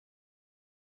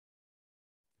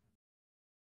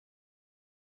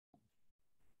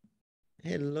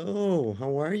Hello,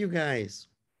 how are you guys?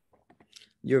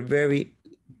 You're very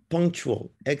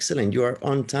punctual. Excellent. You are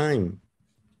on time.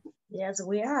 Yes,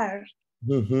 we are.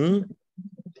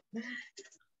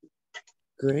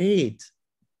 Great.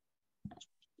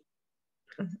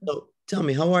 So tell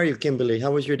me, how are you, Kimberly?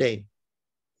 How was your day?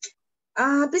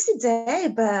 Busy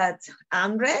day, but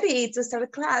I'm ready to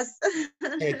start class.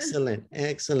 Excellent,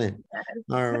 excellent.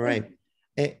 All right.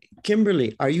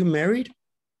 Kimberly, are you married?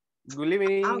 Good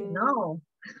evening. Oh, no.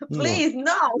 No. Please,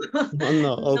 no. Oh,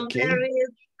 no, No okay. marriage,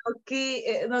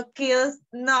 no kids,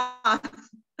 no.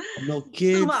 No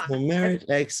kids, no marriage.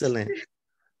 Excellent.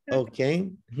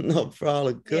 Okay, no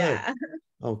problem. Good. Yeah.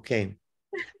 Okay.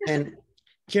 And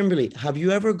Kimberly, have you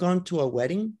ever gone to a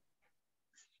wedding?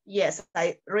 Yes,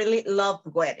 I really love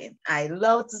wedding. I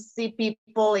love to see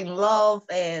people in love,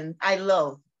 and I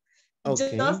love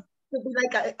Okay. just to be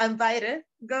like an invited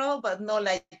girl, but not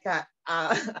like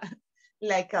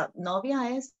like a novia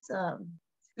is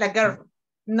like girl,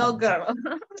 no girl.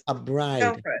 A bride.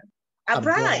 Girlfriend. A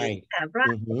bride. A bride.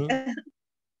 Mm-hmm.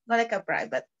 Not like a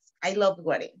bride, but I love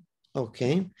wedding.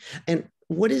 Okay. And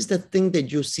what is the thing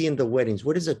that you see in the weddings?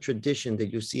 What is a tradition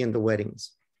that you see in the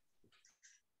weddings?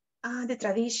 The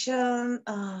tradition,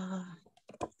 ¿cómo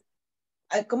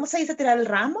se dice tirar el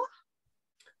ramo?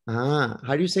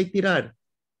 How do you say tirar?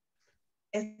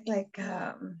 It's like,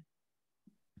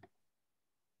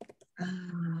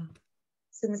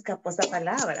 se me escapó esa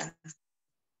palabra.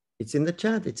 It's in the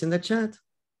chat. It's in the chat.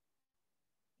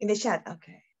 In the chat,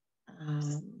 okay.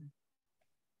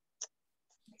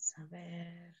 Let's a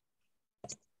ver.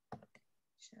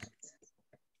 Chat.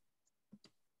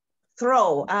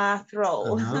 Throw,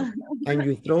 throw. And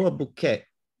you throw a bouquet.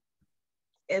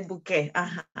 El bouquet,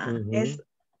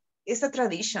 it's a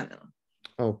traditional.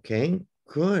 Okay,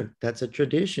 good. That's a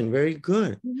tradition. Very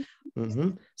good.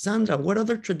 Sandra, what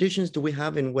other traditions do we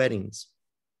have in weddings?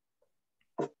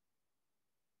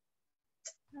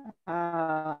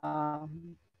 The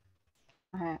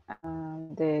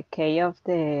cake of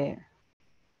the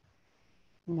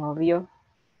novio.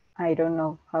 I don't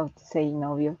know how to say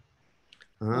novio.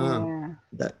 The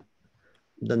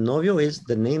novio is,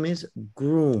 the name is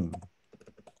groom.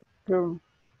 Groom.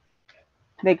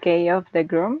 The cake of the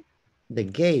groom. The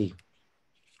gay.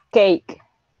 Cake.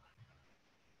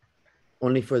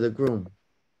 Only for the groom.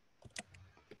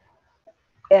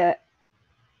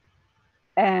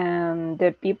 And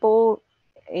the people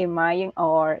imagine,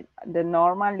 or the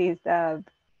normal is that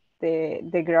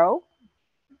the girl,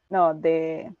 no,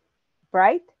 the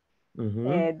bride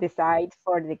decide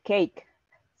for the cake.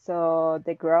 So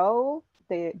the girl,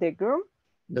 the groom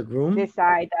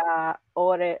decide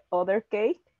other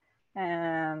cake,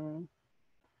 and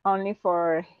only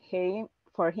for him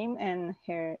and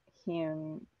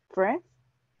him friends.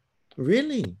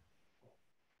 Really?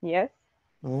 Yes.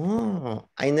 Oh,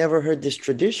 I never heard this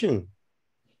tradition.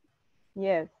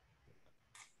 Yes.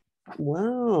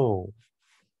 Wow.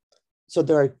 So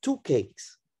there are two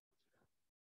cakes.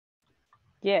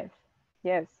 Yes,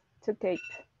 two cakes.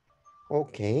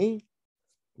 Okay.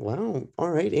 Wow. All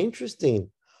right.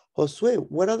 Interesting. Josue,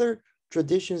 what other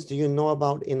traditions do you know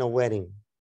about in a wedding?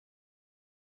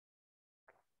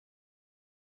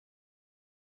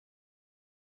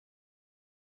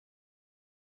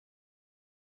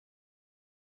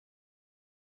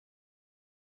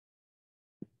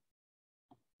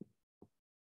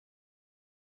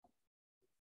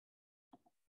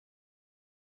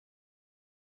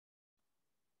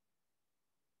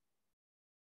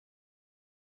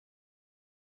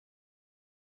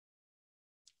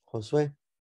 Josue,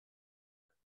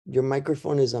 your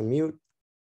microphone is on mute.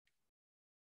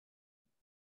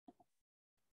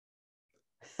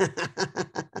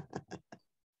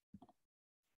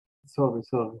 Sorry.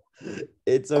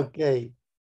 It's okay.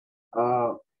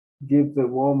 Give the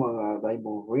woman a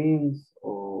diamond rings,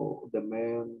 or the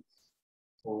man,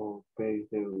 or pay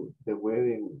the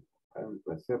wedding and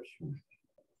reception.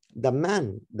 The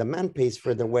man pays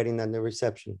for the wedding and the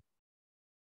reception.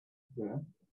 Yeah.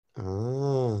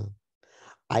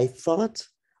 I thought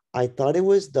it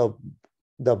was the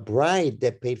bride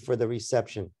that paid for the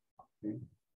reception. Okay.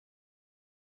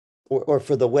 Or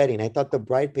for the wedding. I thought the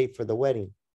bride paid for the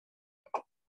wedding.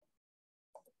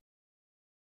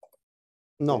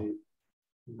 No.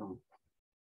 No.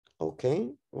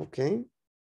 Okay.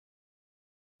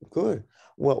 Good.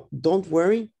 Well, don't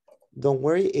worry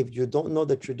if you don't know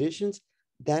the traditions.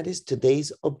 That is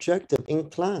today's objective in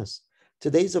class.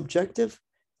 Today's objective,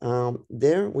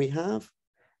 there we have,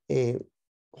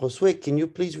 Josue, can you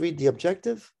please read the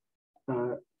objective?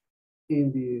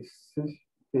 In this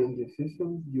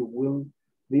session, you will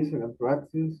listen and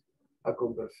practice a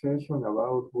conversation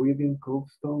about wedding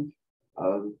customs,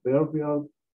 adverbial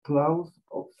clause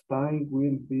of time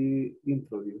will be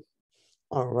introduced.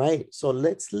 All right, so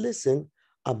let's listen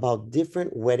about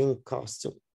different wedding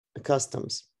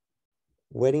customs.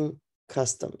 Wedding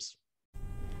customs.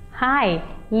 Hi,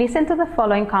 listen to the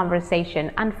following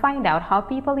conversation and find out how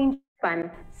people in Japan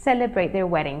celebrate their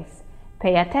weddings.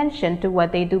 Pay attention to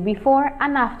what they do before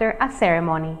and after a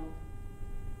ceremony.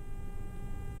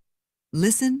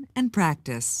 Listen and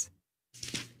practice.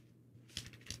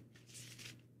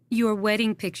 Your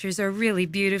wedding pictures are really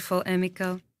beautiful,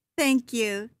 Emiko. Thank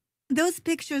you. Those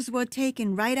pictures were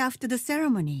taken right after the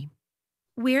ceremony.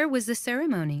 Where was the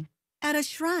ceremony? At a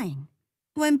shrine.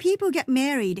 When people get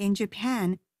married in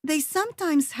Japan, they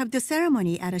sometimes have the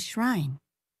ceremony at a shrine.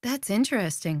 That's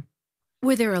interesting.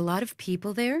 Were there a lot of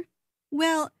people there?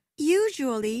 Well,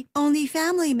 usually only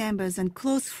family members and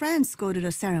close friends go to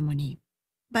the ceremony.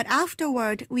 But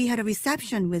afterward, we had a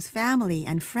reception with family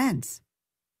and friends.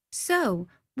 So,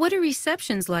 what are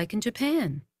receptions like in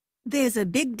Japan? There's a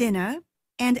big dinner,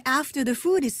 and after the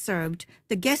food is served,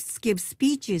 the guests give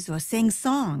speeches or sing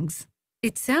songs.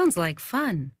 It sounds like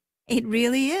fun. It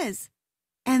really is.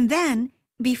 And then,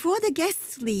 before the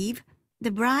guests leave,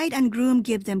 the bride and groom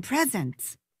give them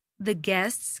presents. The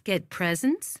guests get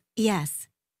presents? Yes.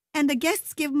 And the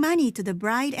guests give money to the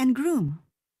bride and groom.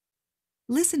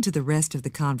 Listen to the rest of the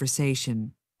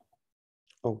conversation.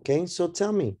 Okay, so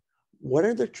tell me, what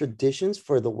are the traditions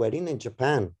for the wedding in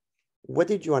Japan? What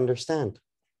did you understand?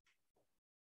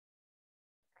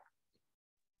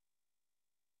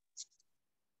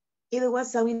 It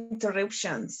was some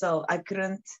interruption, so I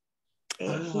couldn't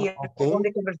hear okay. all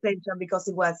the conversation because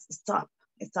it was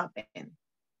stopping.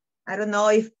 I don't know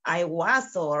if I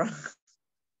was or...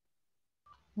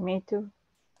 Me too.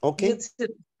 Okay. You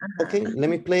too. Okay, let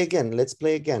me play again. Let's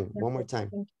play again one more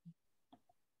time.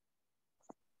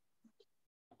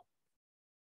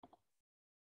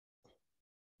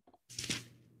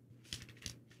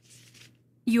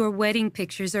 Your wedding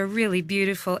pictures are really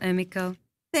beautiful, Emiko.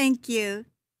 Thank you.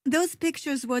 Those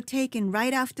pictures were taken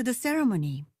right after the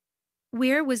ceremony.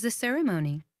 Where was the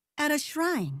ceremony? At a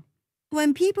shrine.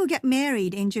 When people get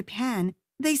married in Japan,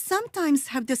 they sometimes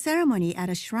have the ceremony at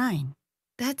a shrine.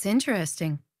 That's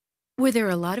interesting. Were there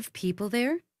a lot of people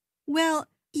there? Well,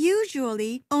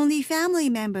 usually only family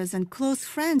members and close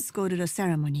friends go to the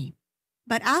ceremony.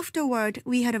 But afterward,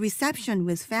 we had a reception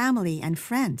with family and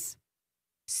friends.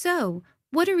 So,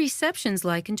 what are receptions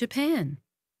like in Japan?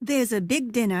 There's a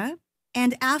big dinner,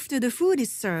 and after the food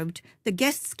is served, the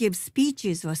guests give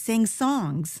speeches or sing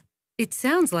songs. It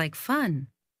sounds like fun.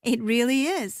 It really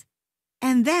is.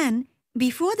 And then,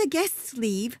 before the guests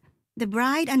leave, the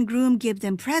bride and groom give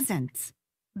them presents.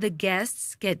 The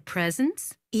guests get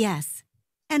presents? Yes.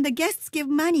 And the guests give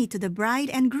money to the bride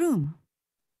and groom.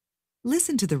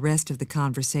 Listen to the rest of the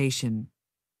conversation.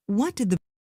 What did the...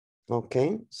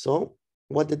 Okay, so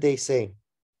what did they say?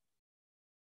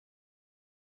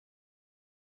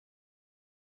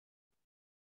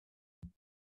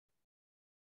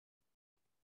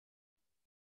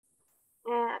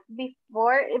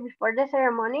 Before the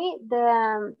ceremony,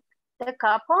 the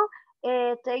couple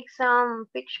takes some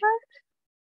pictures.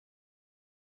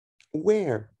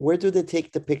 Where? Where do they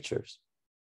take the pictures?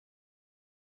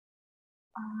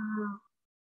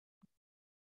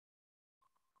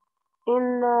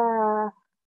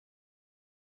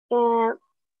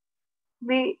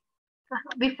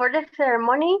 Before the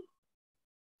ceremony.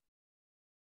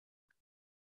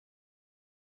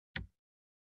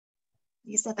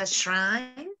 Is that a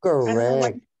shrine?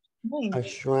 Correct. A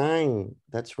shrine.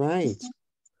 That's right.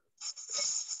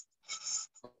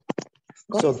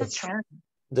 What So is a shrine?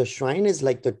 the shrine is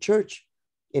like the church.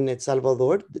 In El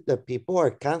Salvador, the people are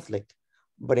Catholic,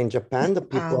 but in Japan, the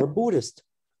people are Buddhist.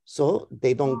 So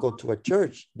they don't go to a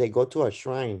church, they go to a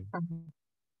shrine. Okay.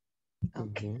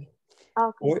 Okay.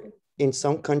 Okay. Or in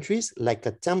some countries, like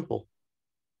a temple.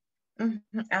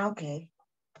 Okay.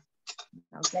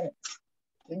 Okay.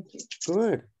 Thank you.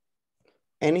 Good.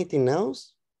 Anything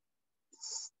else?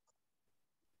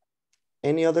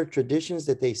 Any other traditions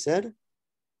that they said?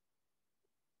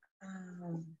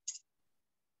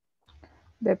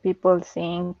 The people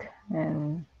sing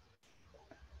and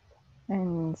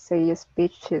say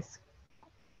speeches,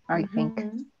 I think.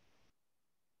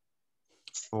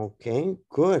 Okay,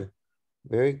 good.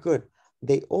 Very good.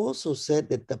 They also said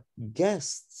that the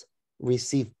guests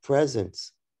receive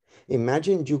presents.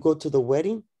 Imagine you go to the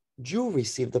wedding, you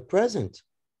receive the present.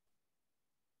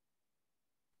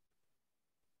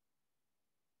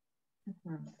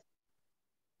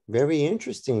 Very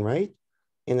interesting, right?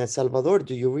 In El Salvador,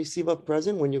 do you receive a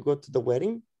present when you go to the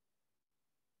wedding?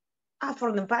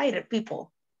 For the invited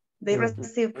people. They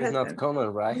receive presents. It's not common,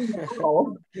 right?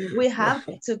 No, we have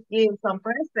to give some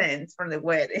presents for the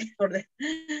wedding.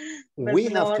 We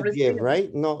have to give,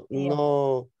 right? No,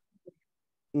 yeah.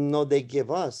 no, they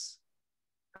give us.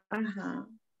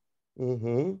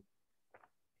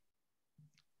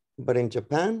 But in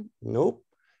Japan, nope.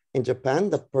 In Japan,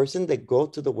 the person that go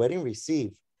to the wedding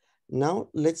receive. Now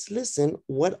let's listen.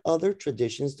 What other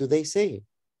traditions do they say?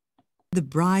 The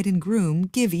bride and groom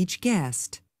give each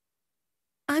guest.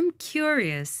 I'm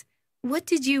curious. What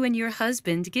did you and your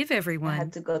husband give everyone? I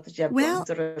had to go to Japan. Well,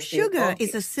 to sugar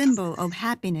is a symbol of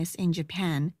happiness in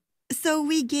Japan. So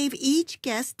we gave each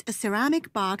guest a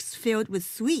ceramic box filled with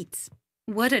sweets.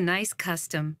 What a nice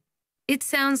custom. It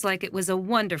sounds like it was a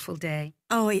wonderful day.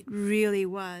 Oh, it really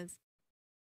was.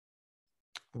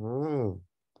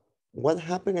 What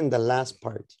happened in the last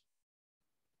part?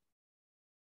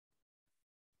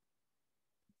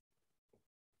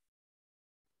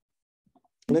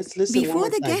 Let's listen. Before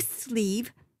the guests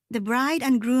leave, the bride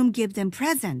and groom give them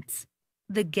presents.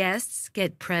 The guests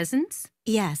get presents?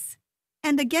 Yes,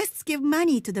 and the guests give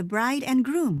money to the bride and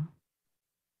groom.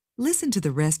 Listen to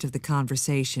the rest of the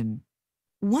conversation.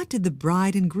 What did the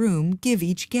bride and groom give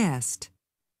each guest?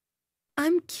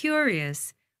 I'm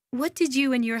curious. What did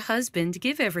you and your husband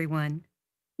give everyone?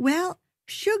 Well,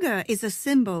 sugar is a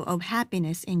symbol of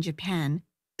happiness in Japan.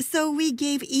 So we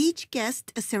gave each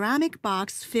guest a ceramic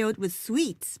box filled with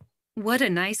sweets. What a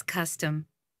nice custom.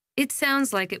 It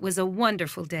sounds like it was a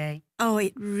wonderful day. Oh,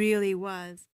 it really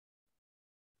was.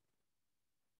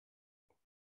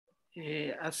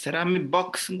 A ceramic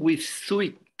box with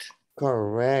sweet.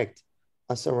 Correct.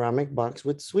 A ceramic box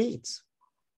with sweets.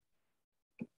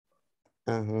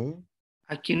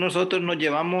 Aquí nosotros nos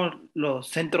llevamos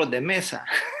los centros de mesa.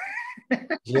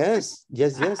 Yes.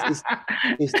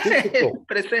 It's typical.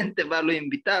 Presente para los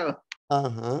invitados.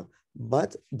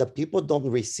 But the people don't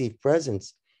receive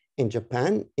presents. In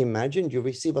Japan, imagine you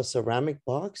receive a ceramic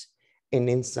box and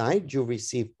inside you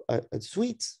receive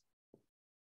sweets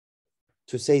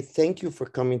to say thank you for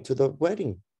coming to the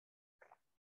wedding.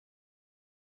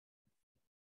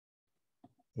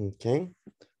 Okay,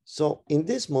 so in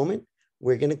this moment,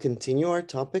 we're going to continue our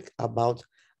topic about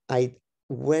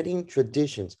wedding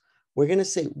traditions. We're going to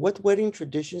say, what wedding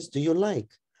traditions do you like?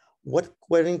 What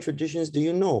wedding traditions do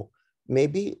you know?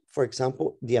 Maybe, for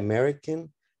example, the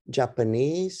American,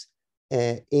 Japanese,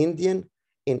 Indian.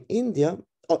 In India,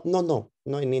 not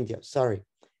in India, sorry.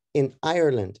 In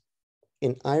Ireland,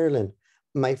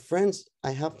 my friends,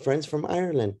 I have friends from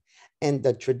Ireland, and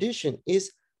the tradition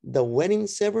is the wedding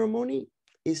ceremony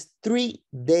is 3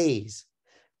 days.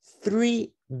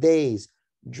 3 days,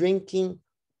 drinking,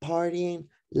 partying,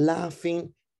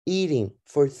 laughing, eating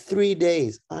for 3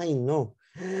 days. I know.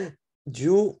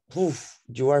 You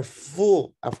are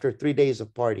full after 3 days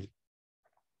of party.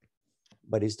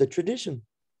 But it's the tradition.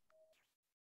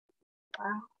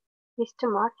 Wow, it's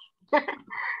too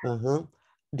much.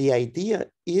 The idea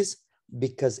is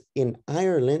because in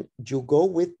Ireland, you go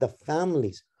with the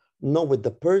families, not with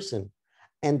the person.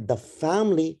 And the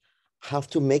family have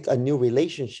to make a new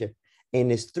relationship.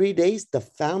 And it's 3 days, the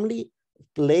family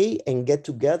play and get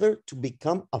together to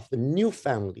become a new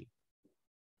family.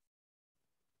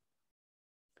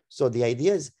 So the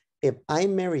idea is, if I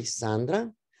marry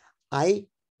Sandra, I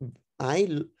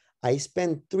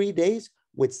spend 3 days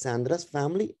with Sandra's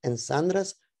family, and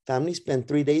Sandra's family spend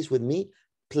 3 days with me,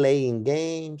 playing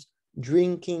games,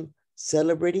 drinking,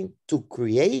 celebrating, to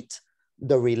create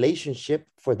the relationship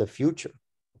for the future.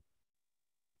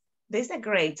 This is a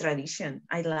great tradition.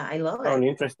 I love it. Oh,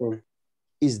 interesting.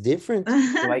 It's different.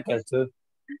 Like it too.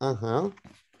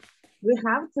 We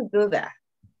have to do that.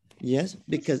 Yes,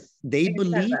 because they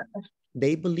believe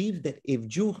that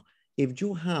if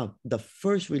you have the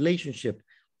first relationship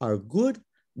are good,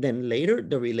 then later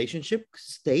the relationship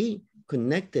stay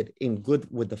connected in good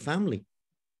with the family.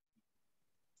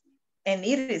 And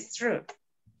it is true.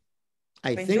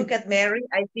 When you get married,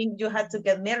 I think you have to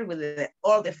get married with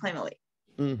all the family.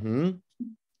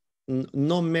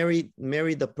 Not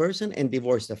marry the person and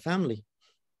divorce the family.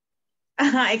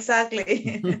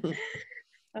 Exactly.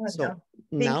 So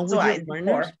no.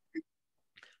 Now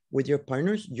with your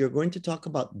partners, you're going to talk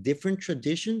about different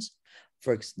traditions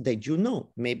that you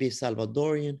know, maybe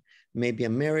Salvadorian, maybe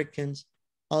Americans,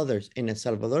 others. In El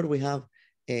Salvador, we have,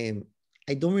 I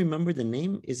don't remember the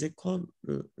name. Is it called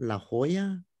La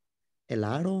Joya? El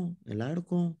Arco?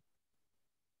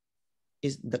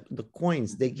 Is the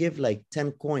coins, they give like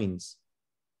 10 coins.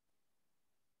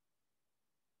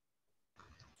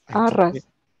 Arras.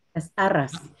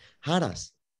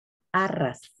 Jarras.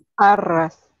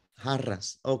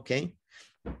 Arras. Okay.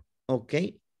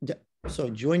 So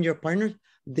you and your partner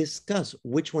discuss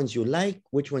which ones you like,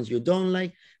 which ones you don't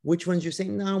like, which ones you say,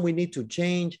 no, we need to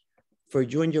change for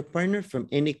you and your partner from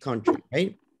any country,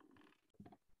 right?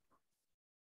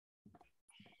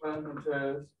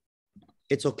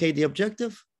 It's okay, the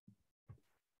objective?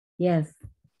 Yes.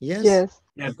 Yes? Yes.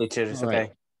 Yeah, teacher, it's All okay.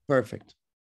 right, perfect.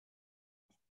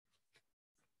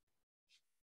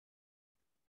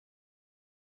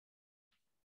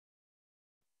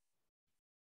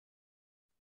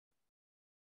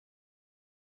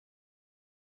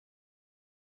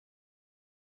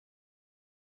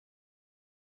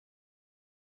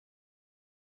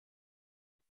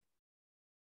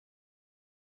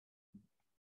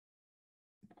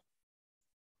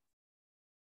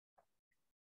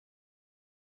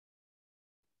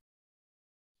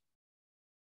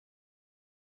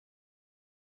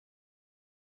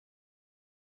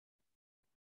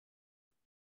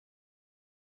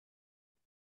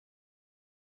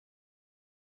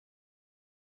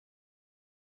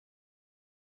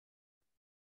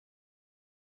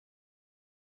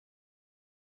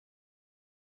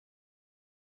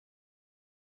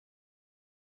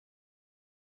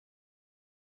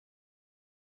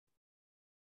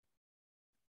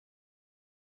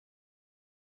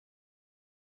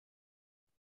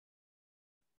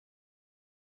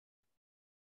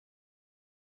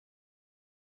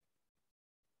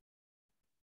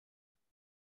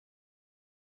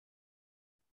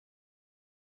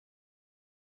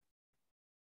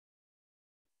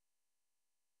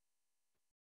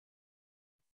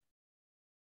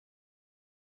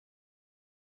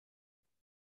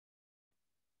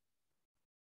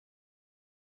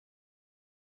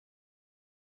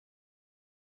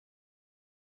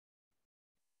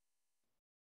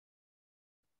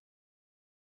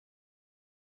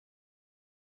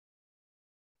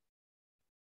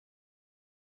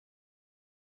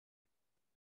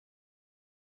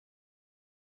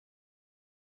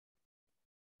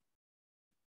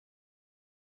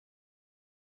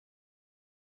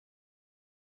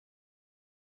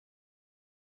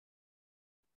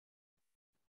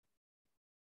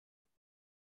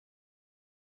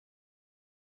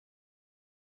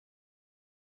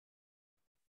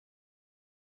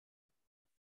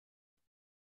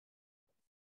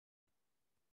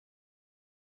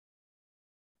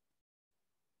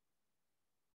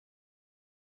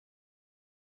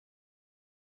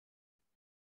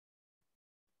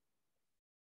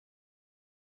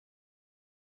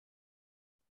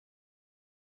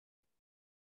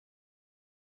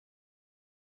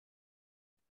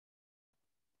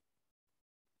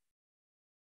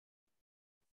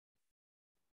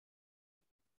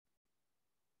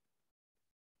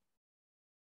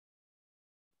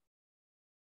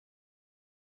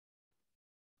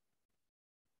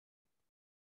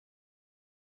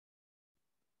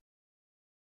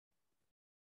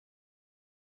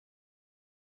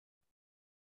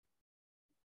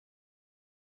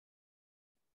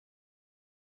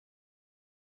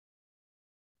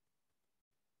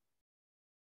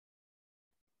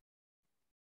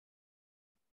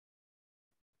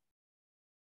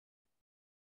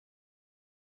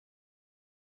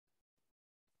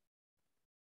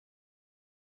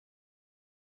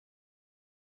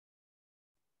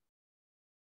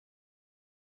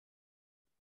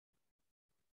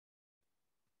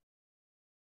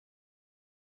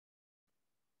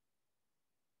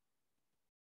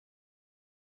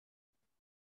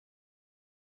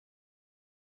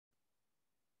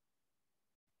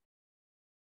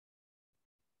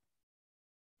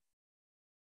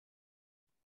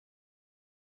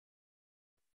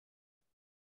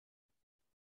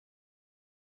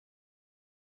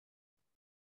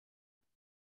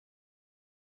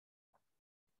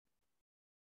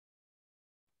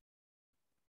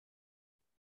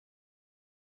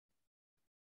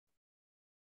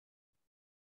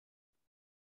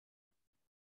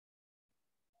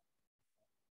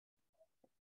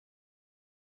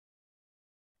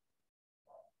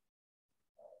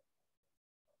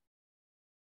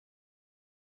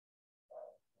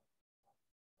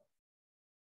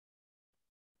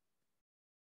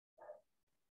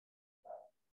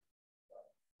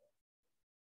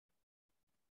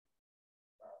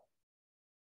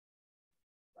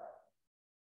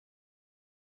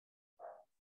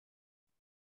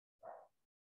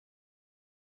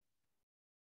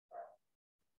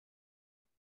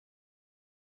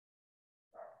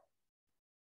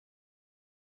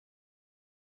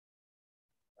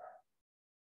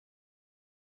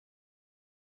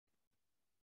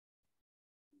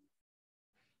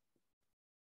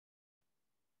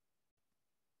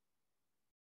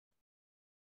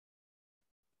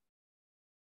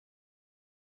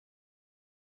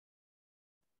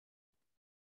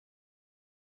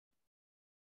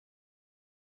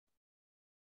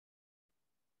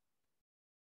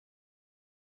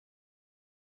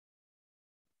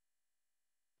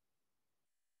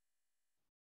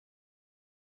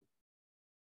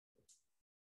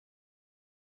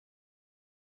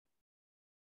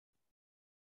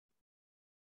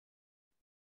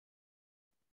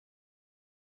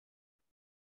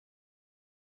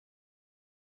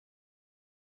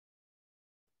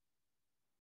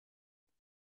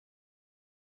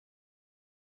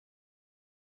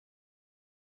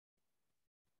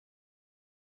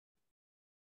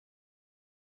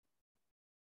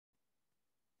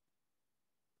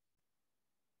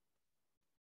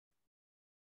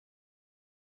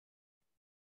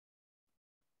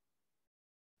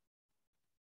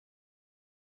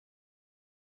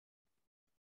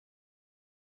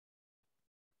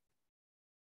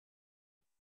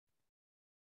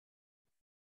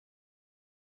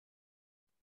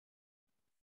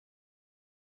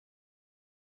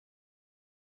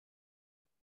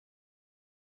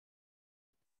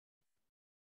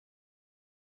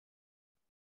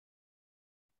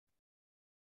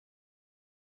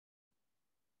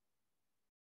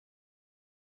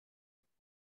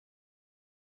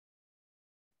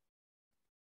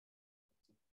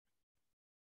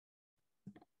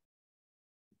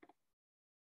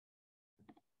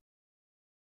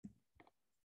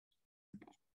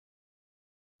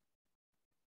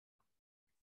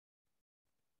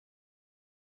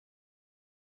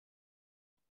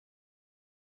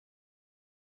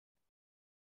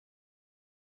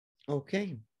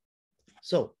 Okay.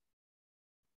 So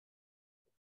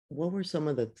what were some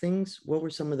of the things, what were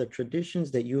some of the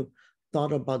traditions that you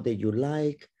thought about that you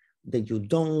like, that you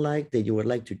don't like, that you would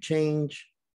like to change?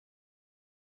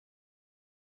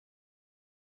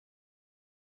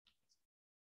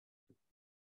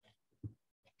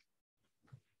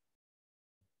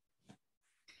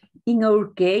 In our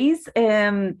case,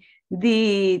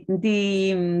 the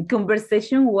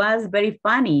conversation was very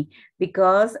funny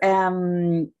because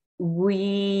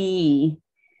we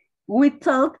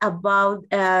talked about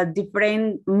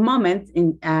different moments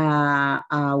in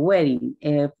a wedding.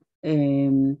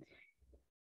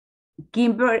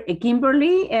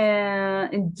 Kimberly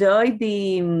enjoyed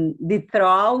the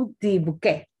throw the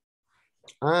bouquet.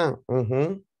 And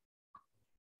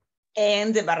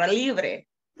the barra libre.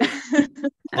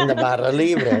 And the barra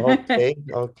libre, okay,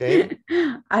 okay.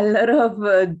 A lot of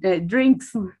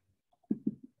drinks.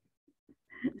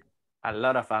 A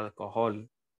lot of alcohol.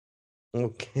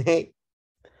 Okay.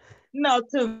 Not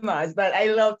too much, but I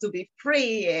love to be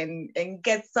free and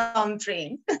get some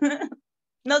drink.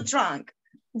 Not drunk,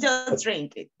 just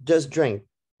drink it. Just drink,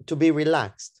 to be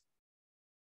relaxed.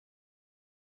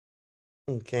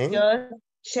 Okay. Just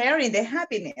sharing the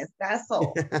happiness, that's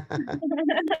all.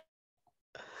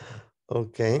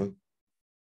 Okay.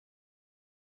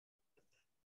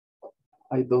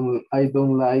 I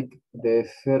don't like the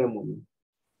ceremony.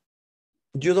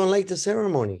 You don't like the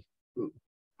ceremony?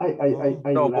 I like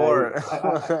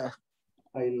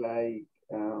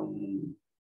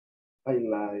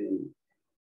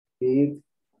eat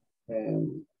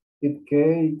and eat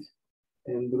cake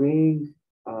and drink.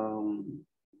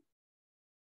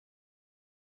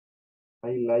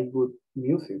 I like good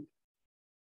music.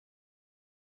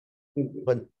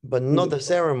 But not the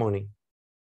ceremony.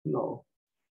 No.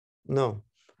 No.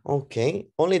 Okay.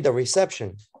 Only the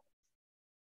reception.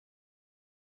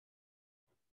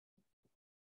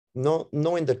 No,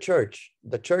 no in the church.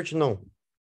 The church, no.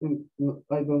 No,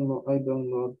 I don't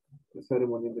know the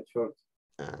ceremony in the church.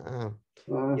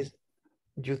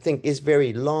 You think it's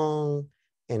very long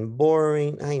and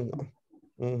boring? I know.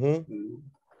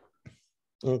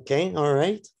 Okay, all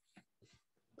right.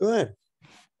 Good.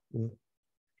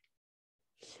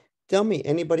 Tell me,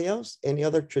 anybody else? Any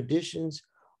other traditions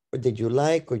or that you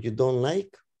like or you don't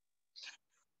like?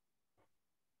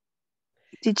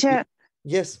 Teacher.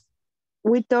 Yes.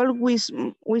 We talk with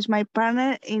my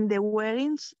partner in the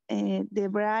weddings. The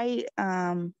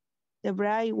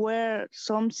bride wear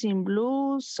something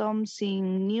blue,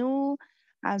 something new,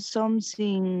 and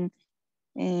something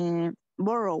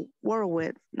borrowed.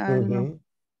 I don't know.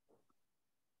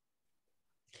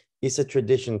 It's a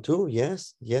tradition too.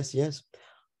 Yes, yes, yes.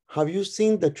 Have you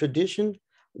seen the tradition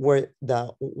where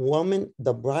the woman,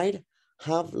 the bride,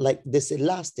 have like this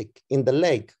elastic in the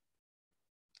leg,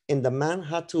 and the man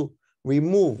had to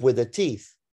remove with the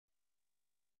teeth?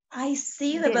 I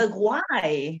see that, but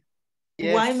why?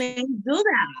 Yes. Why men do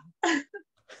that?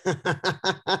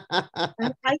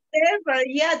 I never,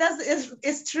 yeah,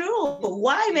 it's true.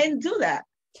 Why men do that?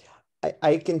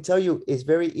 I can tell you it's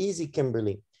very easy,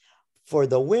 Kimberly. For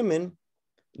the women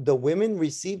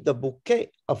receive the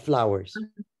bouquet of flowers.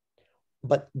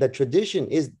 But the tradition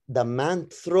is the man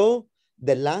throw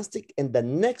the elastic and the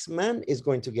next man is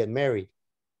going to get married.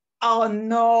 Oh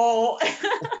no.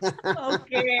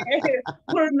 Okay.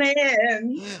 Poor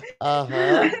man.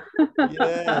 Yes.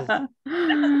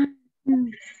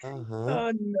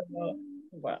 Oh no.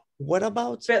 Wow. What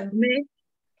about? But men,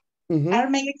 are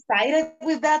men excited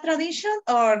with that tradition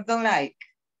or don't like?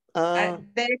 Are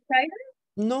they excited?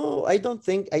 No, I don't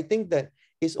think. I think that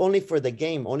it's only for the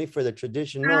game, only for the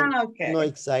tradition. No, okay. No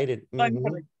excited.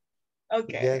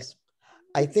 Okay. Yes.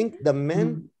 I think the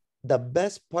men, the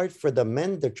best part for the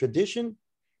men, the tradition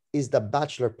is the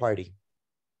bachelor party.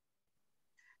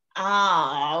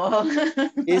 Oh.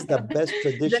 Is the best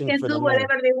tradition they can for do the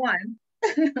whatever men. they want.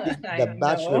 The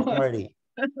bachelor party.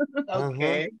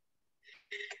 Okay.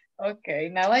 Okay,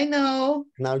 now I know.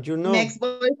 Now you know. Next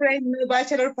boyfriend, no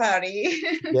bachelor party.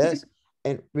 Yes,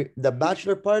 and the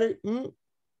bachelor party,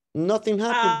 nothing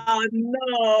happened. Oh,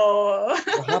 no.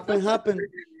 What happened?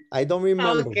 I don't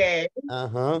remember. Okay.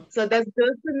 So that's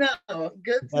good to know.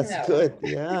 Good to know. That's good,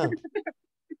 yeah.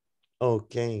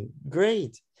 Okay,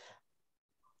 great.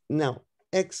 Now,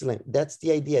 excellent. That's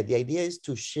the idea. The idea is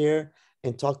to share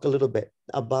and talk a little bit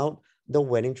about the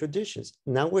wedding traditions.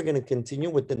 Now we're going to continue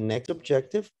with the next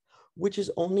objective, which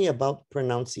is only about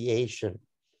pronunciation.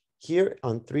 Here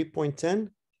on 3.10,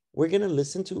 we're going to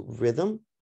listen to rhythm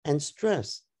and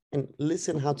stress and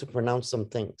listen how to pronounce some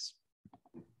things.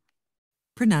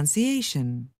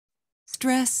 Pronunciation,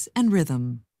 stress and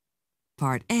rhythm.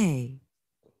 Part A.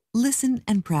 Listen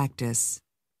and practice.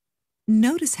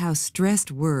 Notice how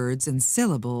stressed words and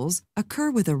syllables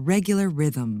occur with a regular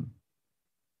rhythm.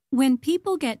 When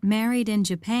people get married in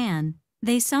Japan,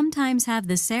 they sometimes have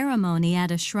the ceremony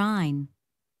at a shrine.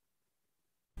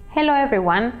 Hello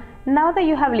everyone. Now that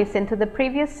you have listened to the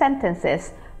previous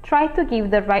sentences, try to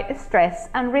give the right stress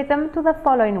and rhythm to the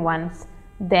following ones.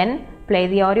 Then, play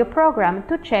the audio program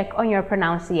to check on your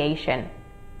pronunciation.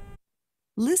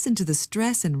 Listen to the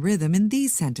stress and rhythm in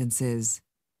these sentences.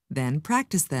 Then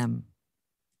practice them.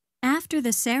 After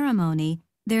the ceremony,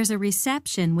 there's a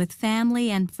reception with family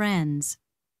and friends.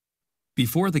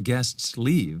 Before the guests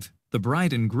leave, the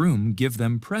bride and groom give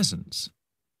them presents.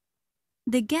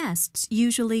 The guests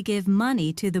usually give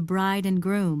money to the bride and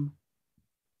groom.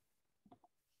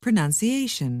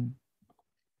 Pronunciation.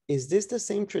 Is this the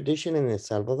same tradition in El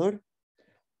Salvador?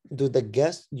 Do the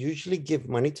guests usually give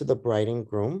money to the bride and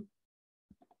groom?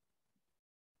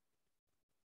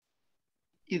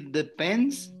 It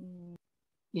depends.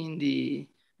 In the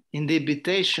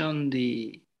invitation,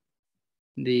 the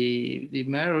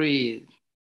married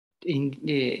in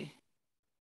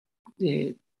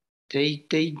they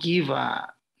give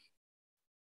a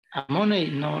money,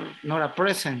 not a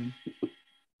present.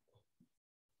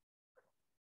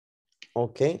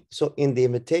 Okay, so in the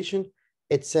invitation,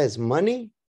 it says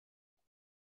money,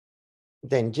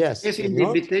 then yes. Yes, in the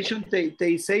invitation,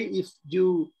 they say if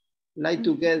you like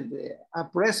to get a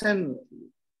present,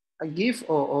 a gift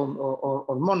or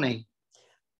money.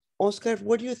 Oscar,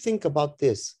 what do you think about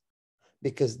this?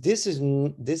 Because this is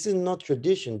not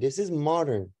tradition, this is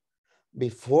modern.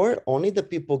 Before, only the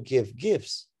people give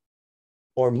gifts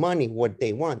or money, what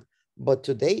they want. But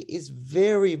today is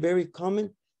very, very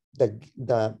common.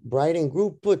 The bride and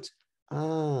groom put,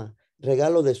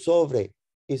 regalo de sobre,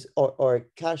 or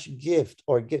cash gift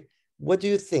or gift. What do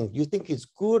you think? You think it's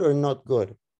good or not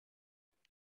good?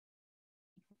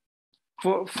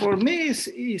 For me,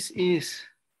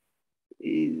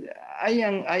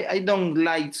 I don't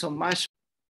like so much,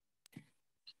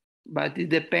 but it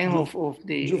depends of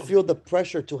the. You feel the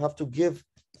pressure to have to give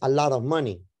a lot of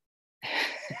money.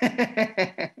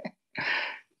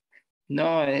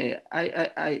 No,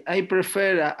 I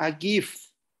prefer a gift,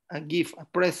 a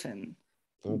present,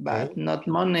 okay. But not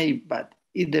money. But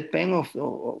it depends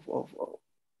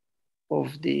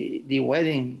of the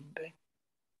wedding.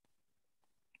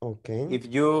 Okay. If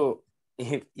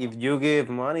you give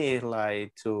money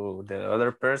like to the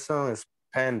other person,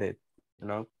 spend it, you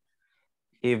know.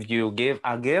 If you give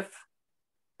a gift,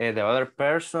 the other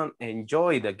person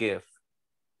enjoy the gift.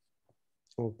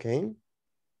 Okay.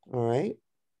 All right.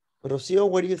 Rocio,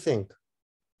 what do you think?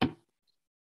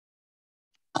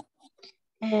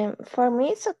 For me,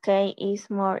 it's okay.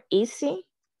 It's more easy.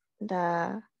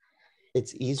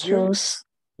 It's easier? Choose.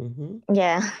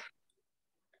 Yeah.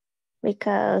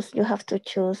 Because you have to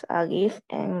choose a gift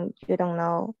and you don't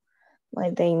know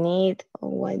what they need or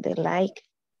what they like.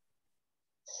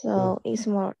 So it's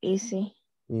more easy.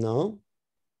 No?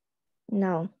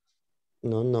 No.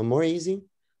 No more easy?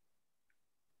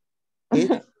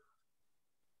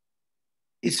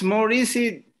 It's more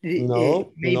easy.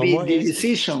 No, maybe no more the easy.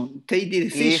 decision. Take the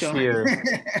decision. Easier.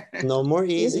 No more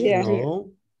easy. Easier.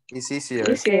 No. It's easier.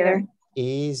 Easier.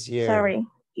 Easier. Sorry,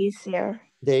 easier.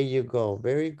 There you go.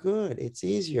 Very good. It's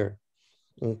easier.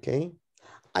 Okay.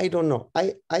 I don't know.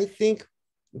 I think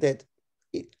that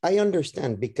I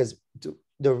understand because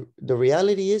the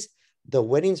reality is the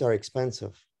weddings are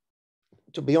expensive.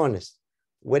 To be honest,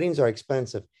 weddings are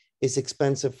expensive. It's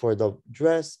expensive for the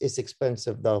dress. It's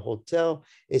expensive, the hotel.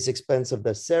 It's expensive,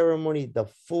 the ceremony, the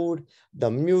food,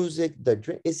 the music, the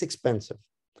drink. It's expensive.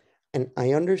 And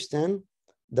I understand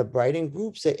the bride and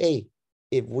groom say, hey,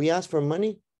 if we ask for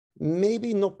money,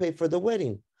 maybe not pay for the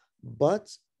wedding, but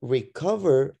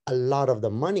recover a lot of the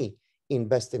money,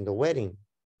 invest in the wedding.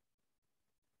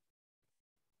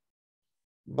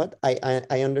 But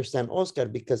I understand Oscar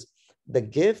because the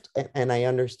gift, and I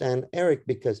understand Eric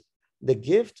because the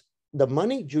gift, the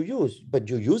money you use, but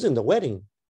you use in the wedding.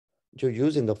 You're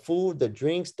using the food, the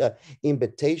drinks, the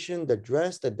invitation, the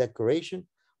dress, the decoration,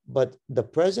 but the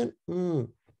present, you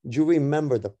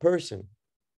remember the person.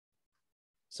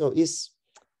 So it's,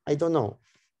 I don't know.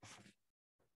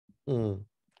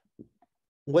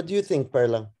 What do you think,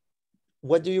 Perla?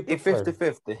 What do you prefer?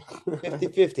 50-50.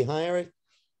 50-50, huh, Eric?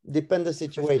 Depends the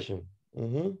situation.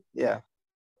 Yeah.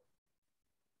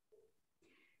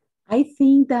 I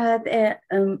think that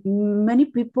many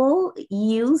people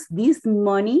use this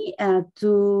money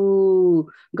to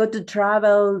go to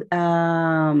travel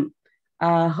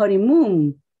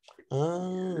honeymoon.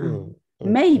 Okay.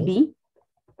 Maybe.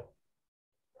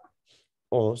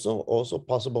 Also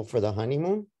possible for the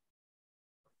honeymoon?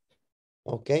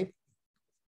 Okay.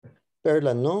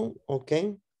 Perla, no.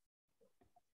 Okay.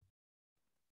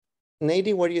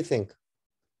 Nady, what do you think?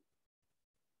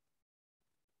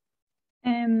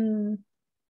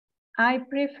 I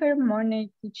prefer money,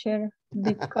 teacher,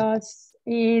 because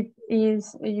it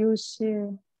is used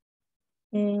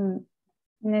in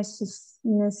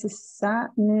necesidades,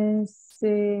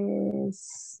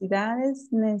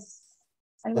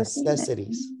 algo así,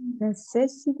 Necessities.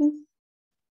 necessities.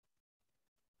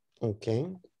 Okay.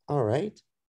 All right.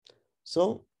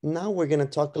 So now we're going to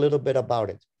talk a little bit about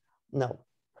it. Now,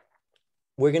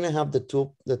 we're going to have the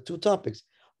two topics.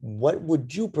 What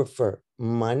would you prefer,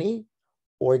 money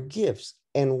or gifts,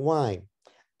 and why?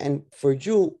 And for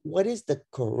you, what is the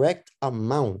correct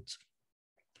amount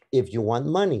if you want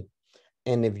money?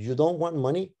 And if you don't want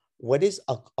money, what is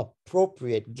an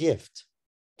appropriate gift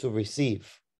to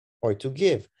receive or to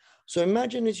give? So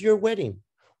imagine it's your wedding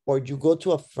or you go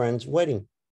to a friend's wedding.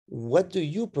 What do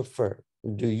you prefer?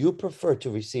 Do you prefer to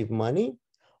receive money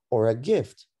or a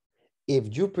gift?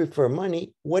 If you prefer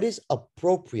money, what is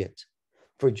appropriate?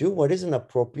 For you, what is an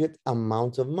appropriate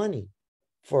amount of money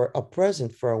for a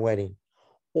present for a wedding?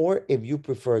 Or if you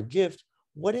prefer a gift,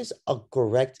 what is a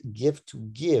correct gift to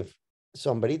give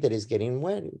somebody that is getting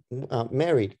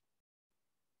married?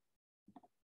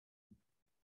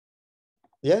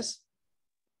 Yes?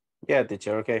 Yeah,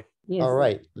 teacher, okay. Yes. All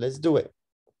right, let's do it.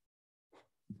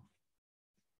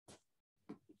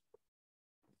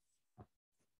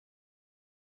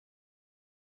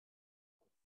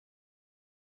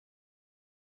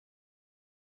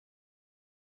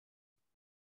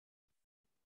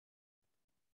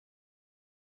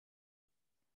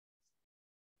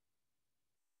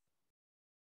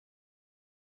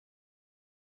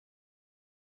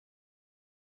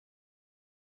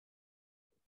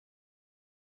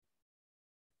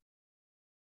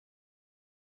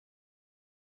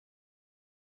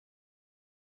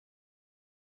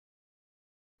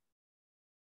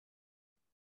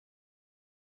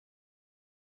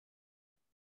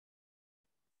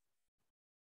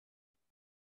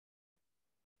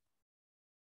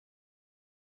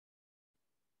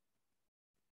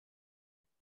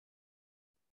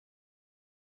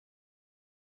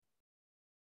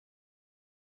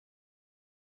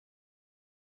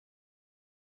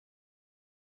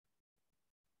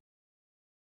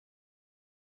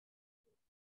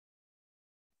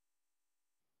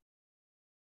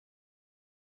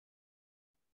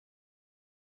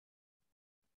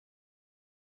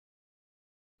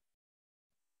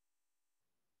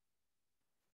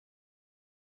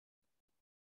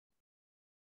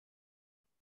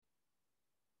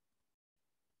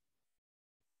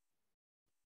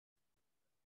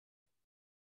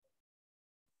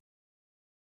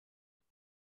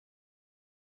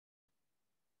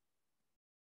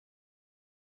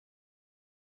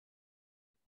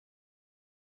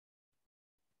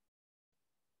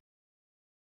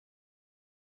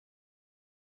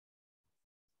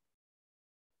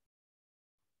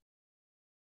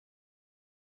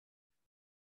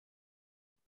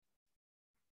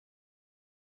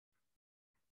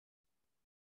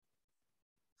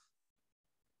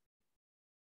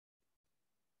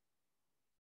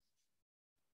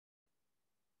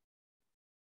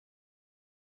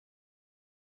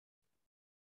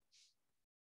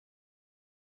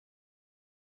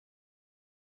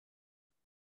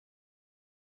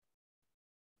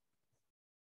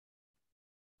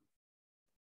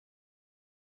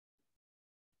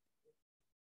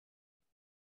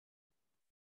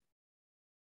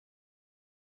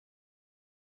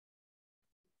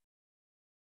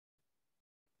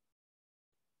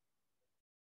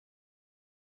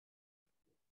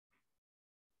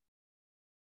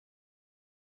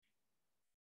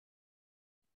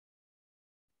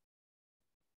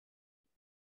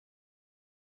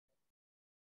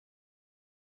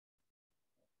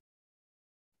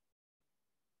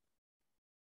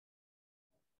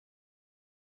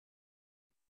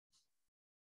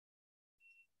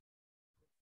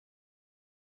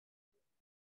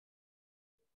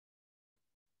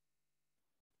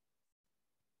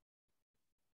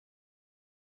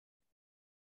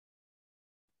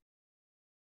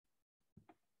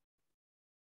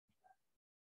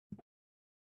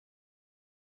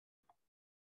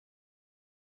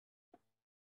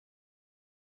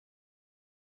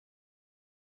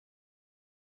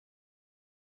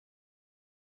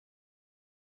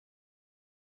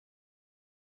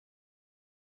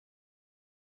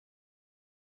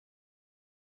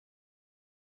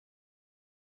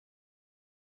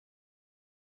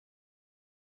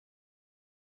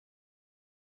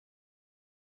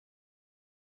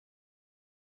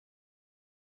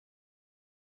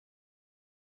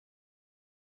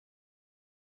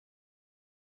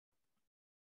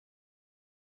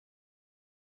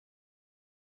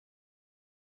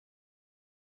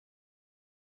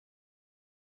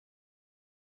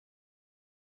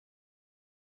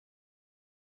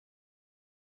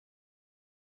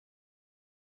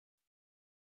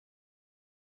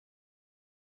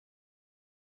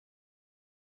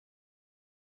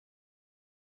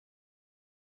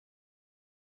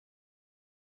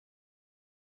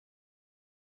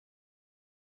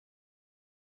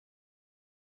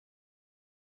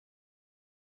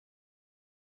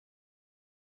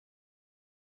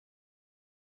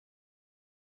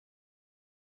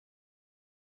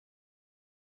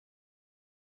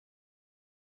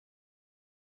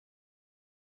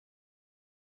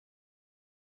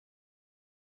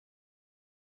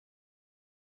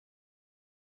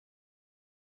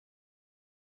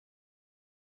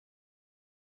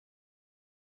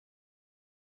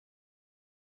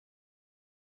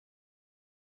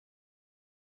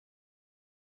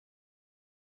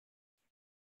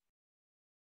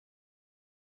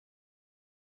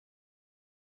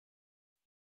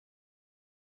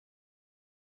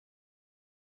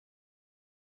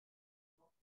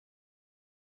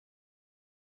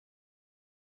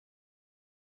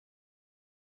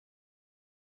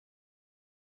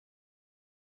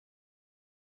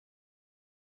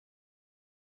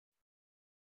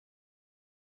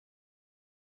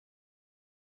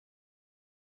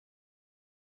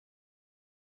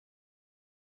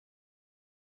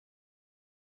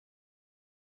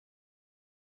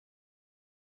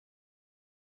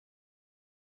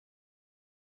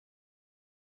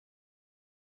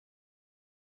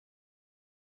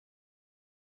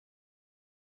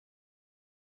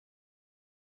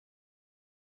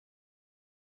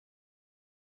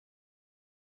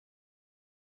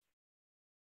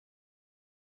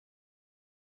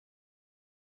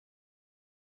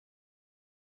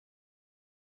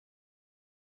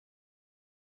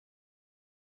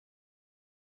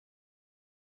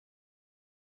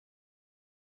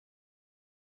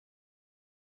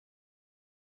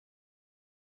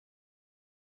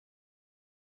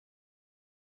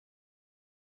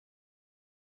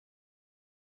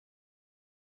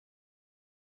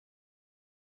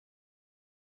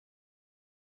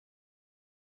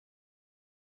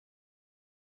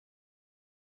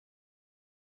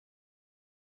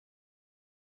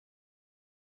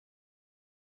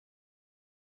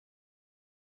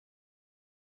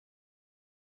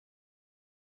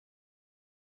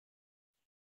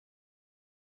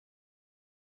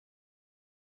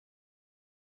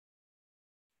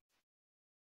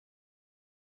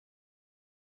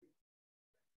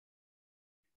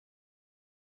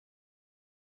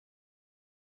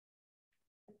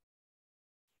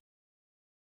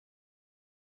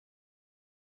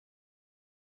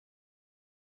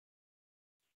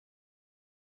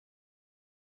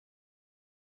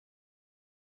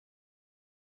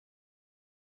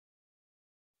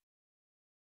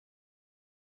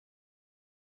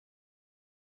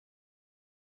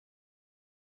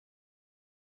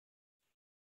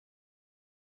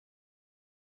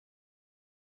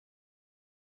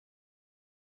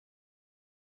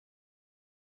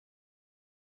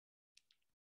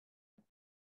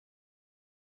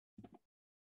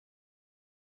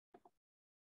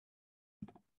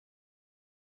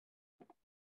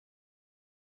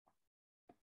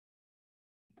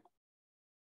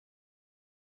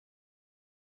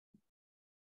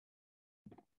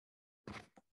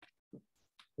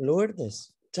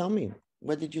 Lourdes, tell me,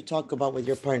 what did you talk about with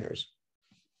your partners?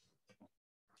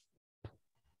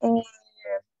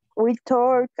 We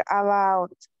talk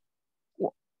about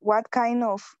what kind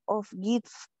of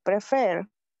gift prefer,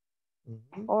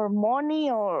 or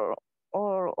money or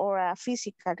a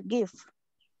physical gift.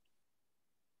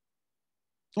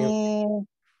 The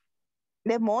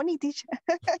money, teacher.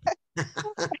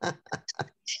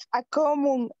 a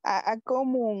common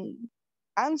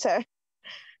answer.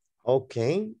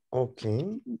 Okay.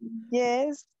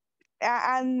 Yes,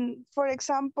 and for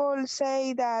example,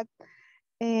 say that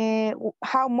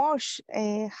how much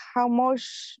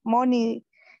money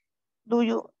do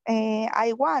you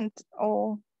I want,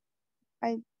 or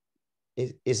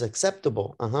is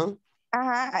acceptable.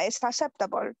 It's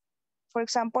acceptable. For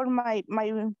example, my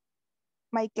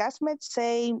classmates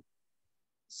say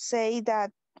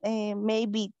that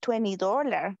maybe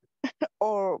 $20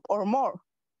 or more.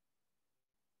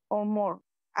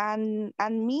 And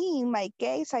me, in my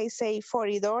case, I say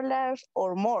 $40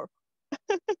 or more.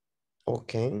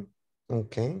 Okay.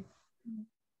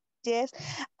 Yes,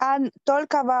 and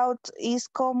talk about is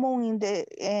common in the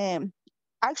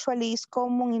actually is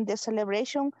common in the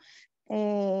celebration.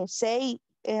 Say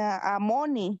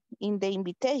money in the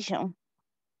invitation.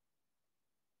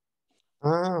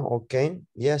 Okay.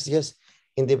 Yes.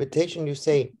 In the invitation, you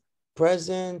say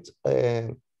present,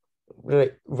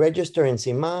 register in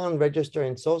Simon, register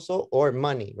in Soso, or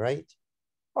money, right?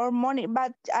 Or money,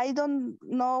 but I don't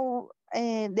know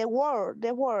the word.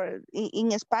 The word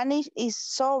in Spanish is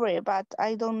sobre, but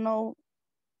I don't know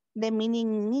the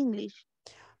meaning in English.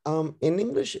 In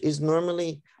English is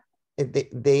normally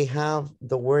they have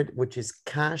the word which is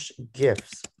cash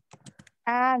gifts.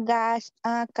 Cash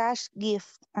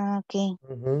gift. Okay.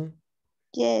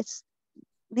 Yes,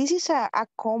 this is a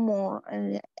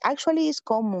common. Actually, it's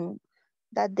common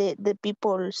that the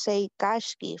people say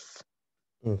cash gift.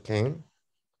 Okay.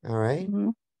 All right.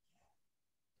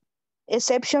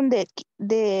 Exception the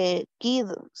kid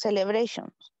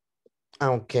celebrations.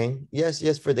 Okay.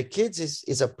 Yes. For the kids,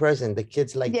 is a present. The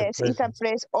kids like the present. Yes, it's a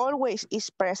present. Always is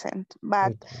present,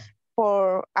 but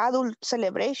for adult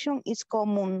celebration, it's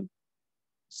common.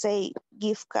 Say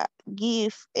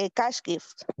cash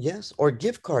gift. Yes, or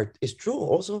gift card is true.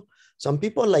 Also, some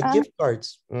people like gift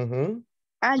cards.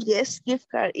 Yes, gift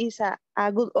card is a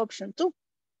good option too.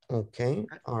 Okay,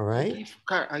 all right.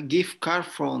 A gift card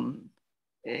from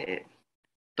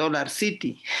Dollar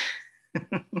City.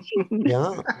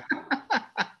 Yeah.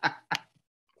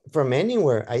 From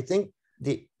anywhere, I think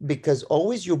because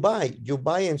always you buy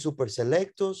in Super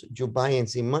Selectos, you buy in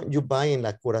Simán, you buy in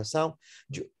La Curazao.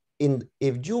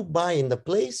 If you buy in the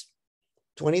place,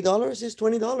 $20 is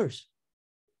 $20.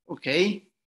 Okay.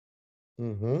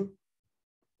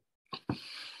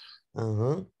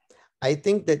 I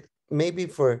think that maybe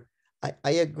I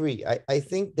agree. I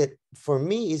think that for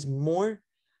me is more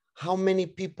how many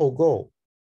people go.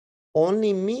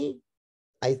 Only me,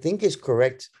 I think is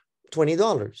correct,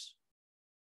 $20.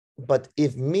 But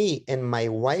if me and my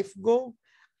wife go,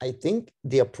 I think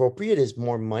the appropriate is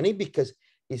more money because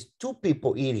it's 2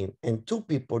 people eating and 2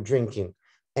 people drinking,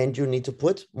 and you need to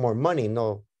put more money.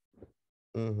 No.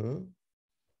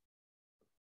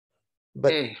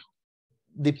 But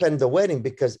depend the wedding,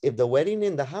 because if the wedding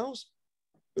in the house,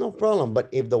 no problem. But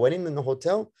if the wedding in the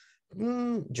hotel,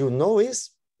 is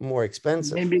more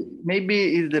expensive.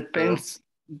 Maybe it depends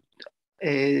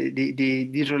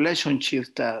the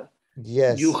relationship that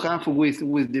you have with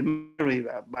the married.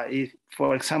 But if,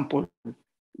 for example,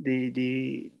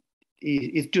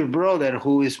 it's your brother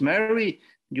who is married,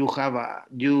 you have a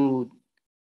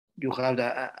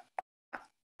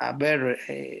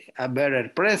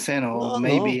better present, or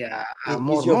maybe a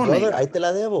more your money. Brother, I te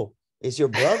la debo. It's your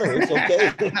brother. It's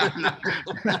okay.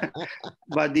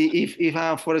 But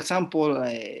if for example,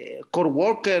 a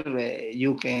co-worker,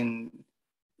 you can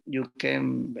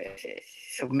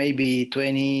maybe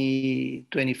 $20,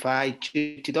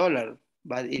 $25, $50.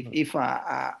 But if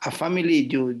a family,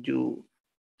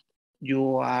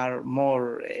 you are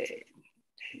more,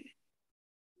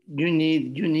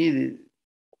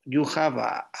 you have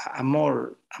a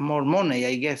more money,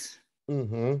 I guess.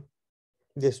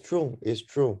 It's true.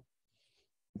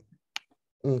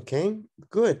 Okay,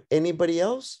 good. Anybody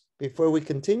else before we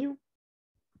continue?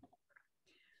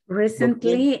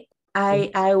 Recently,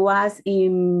 I was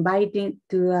invited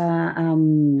to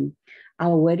a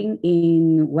wedding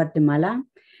in Guatemala,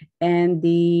 and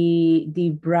the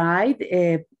bride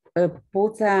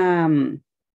put a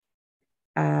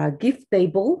gift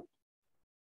table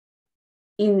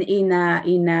in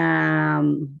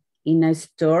a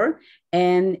store,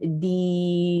 and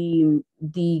the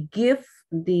gift,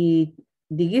 the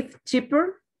the gift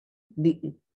cheaper,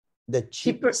 the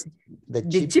cheapest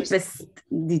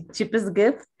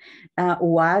gift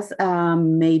was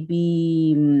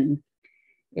maybe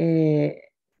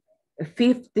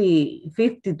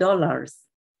 $50.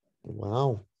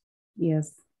 Wow.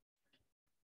 Yes.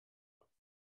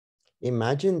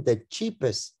 Imagine the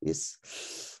cheapest is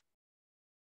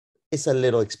a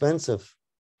little expensive.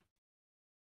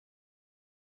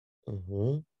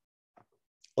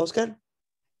 Oscar?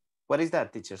 What is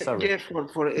that, teacher? Sorry. Yeah,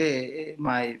 for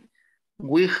my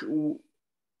with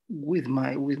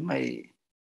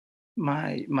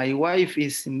my wife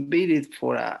is invited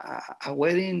for a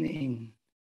wedding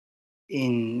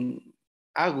in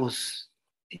August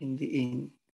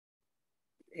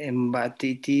but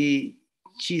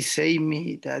she say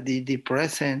me that the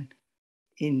present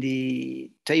in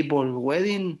the table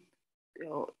wedding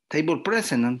table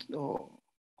present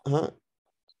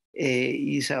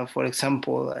is for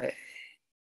example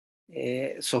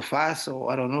sofas,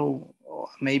 or I don't know, or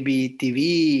maybe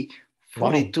TV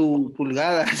 42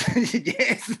 pulgadas.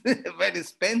 Yes, very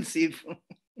expensive.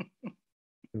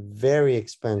 Very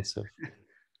expensive.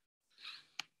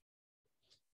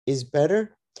 Is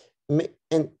better.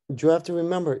 And you have to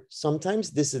remember,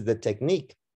 sometimes this is the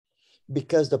technique,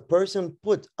 because the person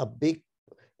put a big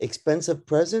expensive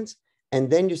present and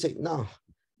then you say, no,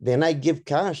 then I give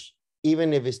cash,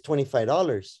 even if it's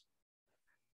 $25.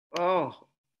 Oh,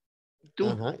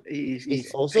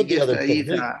 it's also the other technique.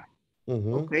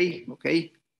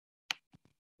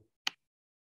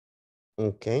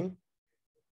 Okay.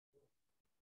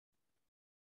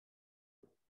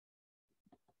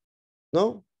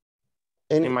 No?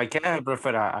 In my case, I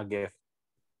prefer a gift.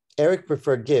 Eric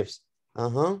prefer gifts.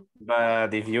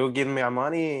 But if you give me a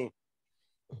money,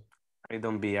 I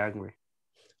don't be angry.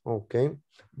 Okay.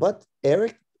 But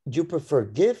Eric, you prefer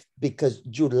gift because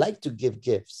you like to give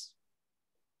gifts.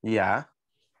 Yeah.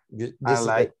 I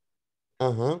like.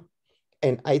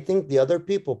 And I think the other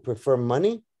people prefer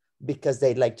money because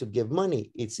they like to give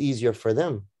money. It's easier for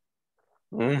them.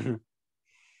 I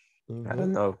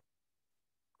don't know.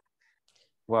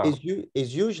 Wow.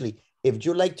 Is usually, if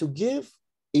you like to give,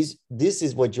 this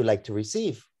is what you like to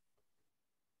receive.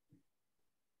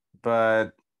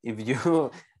 But if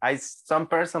you, some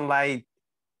person like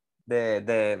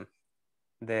the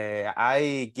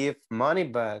I give money,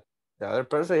 but the other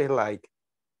person is like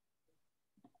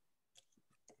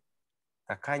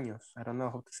tacaños. I don't know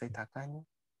how to say tacaño.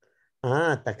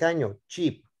 Tacaño,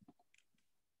 cheap.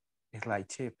 It's like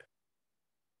cheap.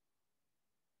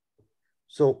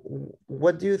 So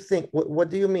what do you think? What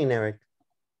do you mean, Eric?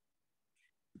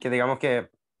 Que digamos que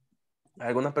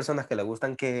algunas personas que le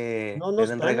gustan que no le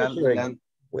den regalos.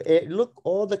 Look,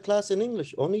 all the class in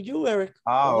English. Only you, Eric.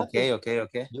 Okay.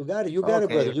 You got it,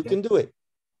 brother. You can do it.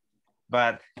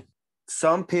 But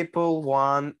some people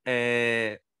want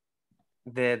that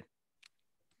the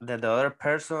other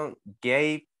person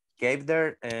gave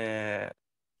their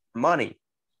money.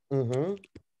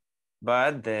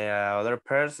 But the other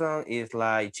person is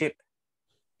like cheap.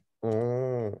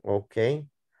 Okay.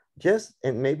 Yes,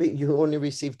 and maybe you only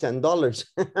receive $10.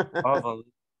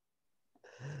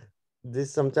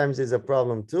 This sometimes is a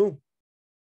problem too.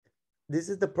 This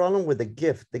is the problem with the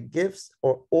gift. The gifts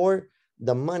or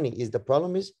the money is the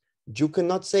problem is you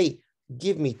cannot say,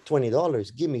 give me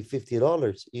 $20, give me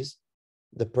 $50. Is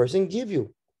the person give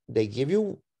you. They give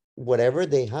you whatever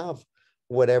they have,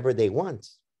 whatever they want.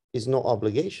 Is no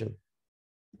obligation.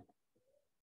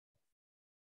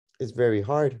 It's very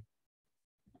hard.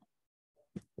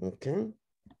 Okay.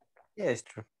 Yeah, it's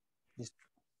true.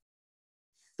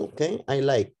 Okay, I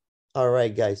like. All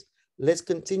right, guys. Let's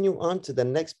continue on to the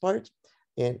next part.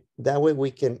 And that way we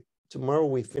can, tomorrow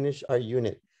we finish our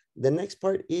unit. The next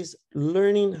part is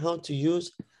learning how to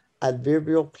use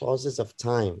adverbial clauses of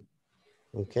time.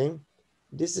 Okay.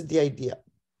 This is the idea.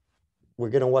 We're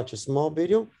going to watch a small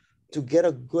video to get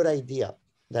a good idea.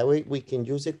 That way we can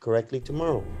use it correctly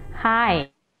tomorrow.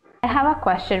 Hi, I have a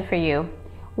question for you.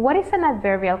 What is an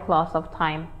adverbial clause of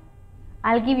time?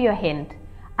 I'll give you a hint.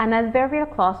 An adverbial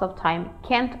clause of time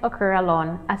can't occur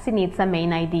alone as it needs a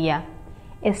main idea.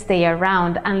 Stay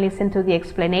around and listen to the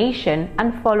explanation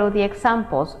and follow the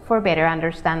examples for better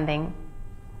understanding.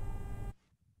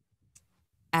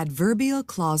 Adverbial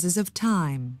clauses of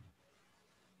time.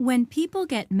 When people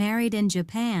get married in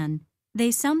Japan,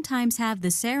 they sometimes have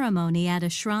the ceremony at a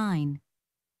shrine.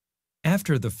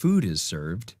 After the food is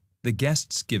served, the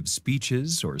guests give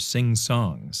speeches or sing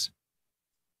songs.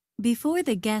 Before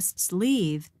the guests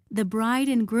leave, the bride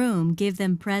and groom give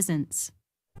them presents.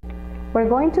 We're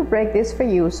going to break this for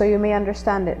you so you may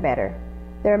understand it better.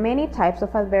 There are many types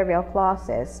of adverbial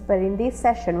clauses, but in this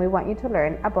session we want you to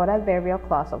learn about adverbial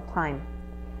clause of time.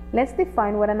 Let's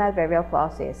define what an adverbial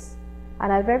clause is. An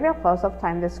adverbial clause of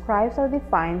time describes or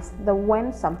defines the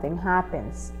when something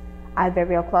happens.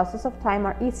 Adverbial clauses of time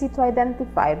are easy to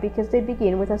identify because they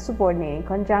begin with a subordinating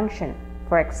conjunction.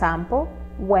 For example,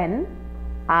 when,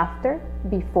 after,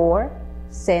 before,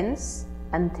 since,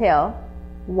 until,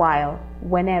 while,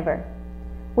 whenever.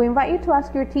 We invite you to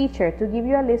ask your teacher to give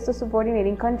you a list of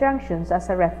subordinating conjunctions as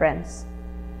a reference.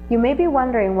 You may be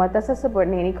wondering, what does a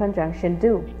subordinating conjunction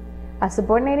do? A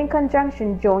subordinating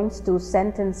conjunction joins two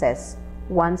sentences,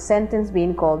 one sentence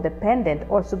being called dependent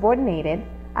or subordinated,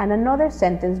 and another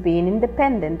sentence being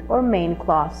independent or main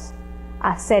clause.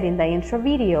 As said in the intro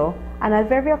video, an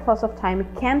adverbial clause of time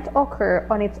can't occur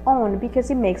on its own because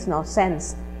it makes no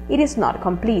sense. It is not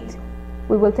complete.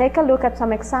 We will take a look at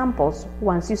some examples.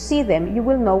 Once you see them, you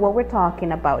will know what we're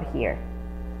talking about here.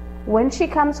 When she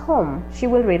comes home, she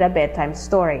will read a bedtime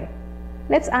story.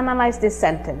 Let's analyze this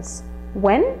sentence.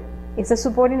 When is a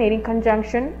subordinating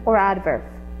conjunction or adverb.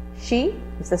 She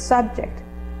is the subject.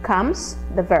 Comes,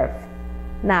 the verb.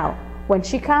 Now, when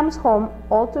she comes home,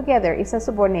 altogether is a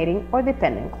subordinating or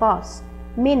dependent clause,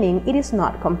 meaning it is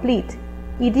not complete.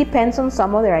 It depends on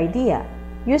some other idea.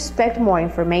 You expect more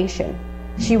information.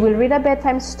 She will read a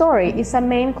bedtime story is a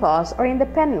main clause or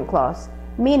independent clause,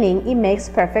 meaning it makes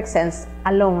perfect sense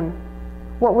alone.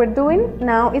 What we're doing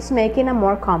now is making a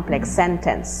more complex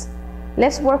sentence.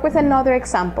 Let's work with another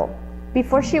example.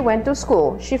 Before she went to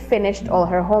school, she finished all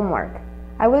her homework.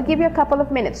 I will give you a couple of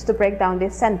minutes to break down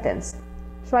this sentence.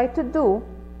 Try to do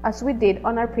as we did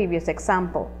on our previous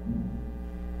example.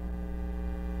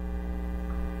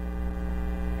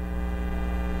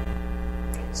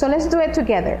 So let's do it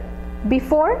together.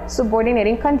 Before,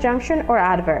 subordinating conjunction or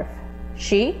adverb.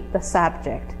 She, the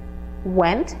subject.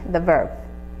 Went, the verb.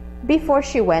 Before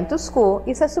she went to school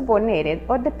is a subordinated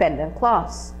or dependent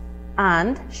clause.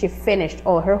 And she finished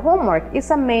all her homework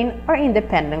is a main or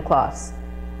independent clause.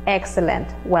 Excellent,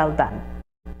 well done.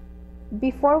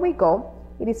 Before we go,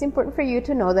 it is important for you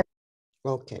to know that...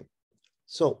 Okay,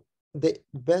 so the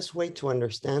best way to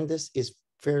understand this is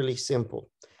fairly simple.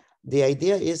 The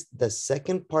idea is the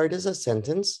second part is a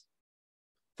sentence.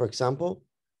 For example,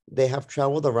 they have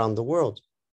traveled around the world.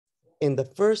 In the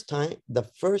first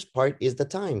part is the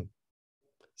time.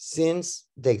 Since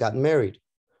they got married,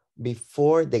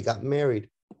 before they got married,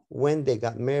 when they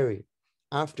got married,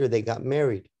 after they got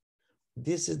married.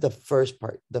 This is the first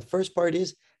part. The first part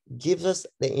gives us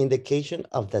the indication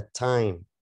of the time,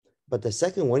 but the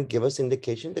second one gives us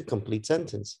indication the complete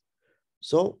sentence.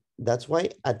 So that's why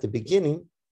at the beginning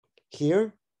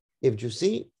here, if you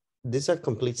see, these are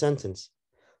complete sentence.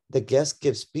 The guest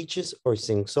gives speeches or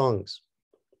sings songs.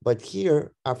 But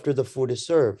here, after the food is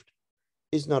served,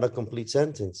 is not a complete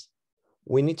sentence.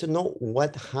 We need to know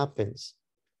what happens.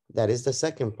 That is the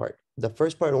second part. The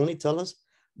first part only tells us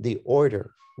the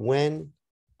order, when,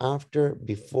 after,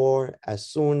 before, as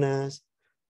soon as,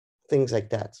 things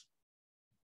like that.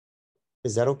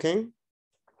 Is that okay?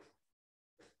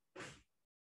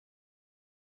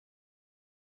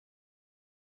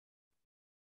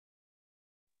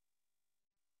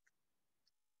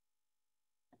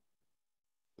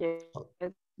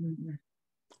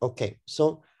 Okay,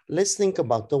 so let's think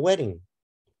about the wedding.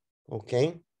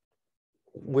 Okay,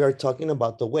 we are talking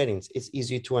about the weddings. It's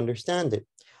easy to understand it.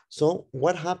 So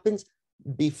what happens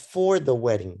before the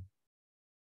wedding?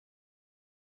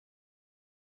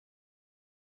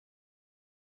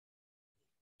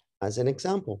 As an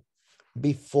example,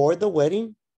 before the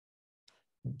wedding,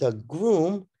 the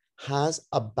groom has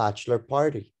a bachelor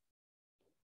party.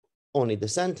 Only the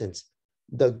sentence,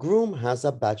 the groom has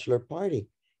a bachelor party,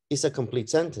 is a complete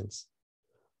sentence.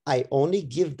 I only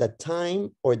give the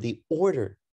time or the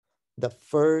order, the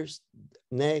first,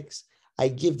 next, I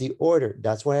give the order.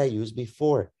 That's why I use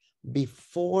before the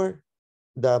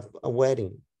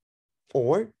wedding,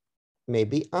 or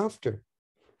maybe after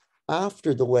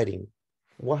the wedding.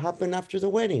 What happened after the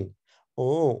wedding?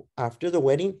 Oh, after the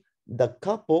wedding, the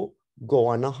couple go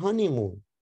on a honeymoon.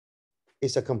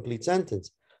 It's a complete sentence.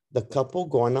 The couple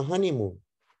go on a honeymoon,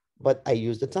 but I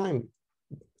use the time.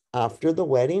 After the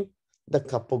wedding, the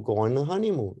couple go on a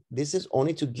honeymoon. This is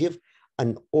only to give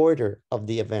an order of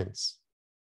the events.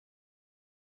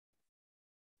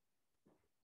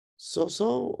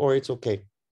 So, or it's okay?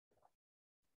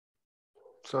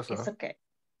 So. It's okay.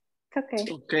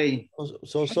 It's okay.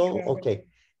 Okay. Okay.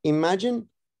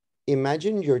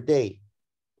 Imagine your day.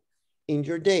 In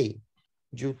your day,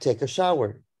 you take a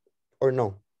shower or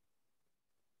no?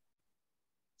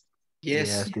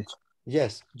 Yes.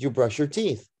 Yes, you brush your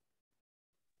teeth.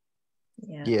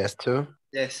 Yeah. Yes, too.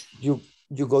 Yes. You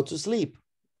go to sleep.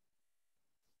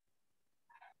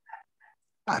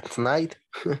 At night.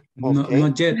 No, Okay.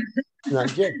 not yet.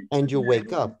 Not yet. And you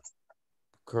wake up,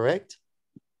 correct?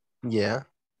 Yeah.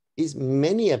 It's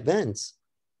many events,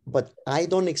 but I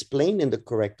don't explain in the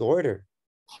correct order.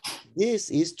 This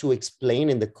is to explain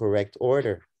in the correct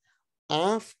order.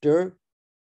 After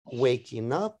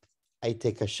waking up, I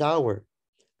take a shower.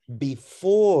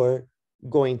 Before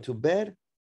going to bed,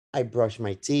 I brush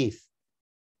my teeth.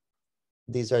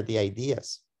 These are the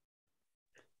ideas.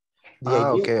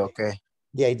 Okay.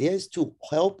 The idea is to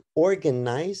help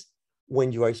organize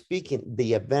when you are speaking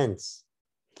the events.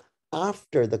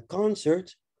 After the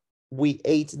concert, we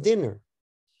ate dinner.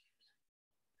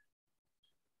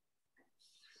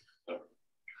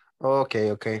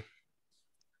 Okay.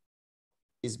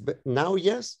 Now,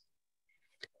 yes?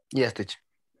 Yes, teacher.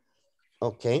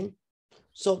 Okay.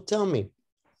 So tell me,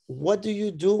 what do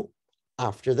you do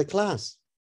after the class?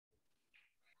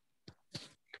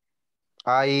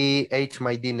 I ate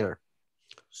my dinner.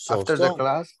 After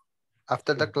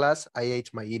the class, I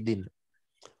ate my dinner.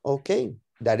 Okay,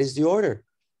 that is the order.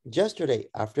 Yesterday,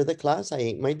 after the class, I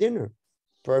ate my dinner.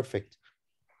 Perfect.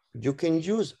 You can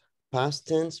use past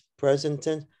tense, present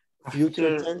tense,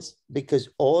 future tense, because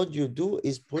all you do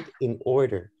is put in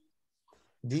order.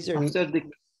 These are... After the...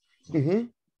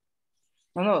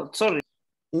 No, sorry.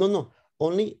 No,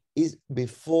 only is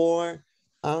before,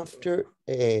 after,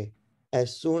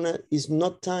 as soon as, is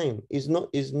not time, is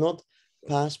not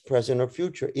past, present, or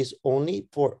future, is only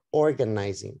for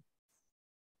organizing.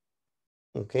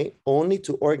 Okay, only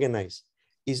to organize.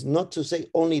 Is not to say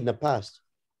only in the past,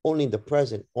 only in the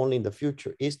present, only in the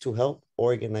future, is to help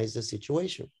organize the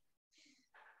situation.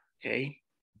 Okay.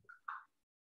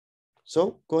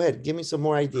 So go ahead, give me some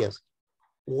more ideas.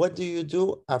 What do you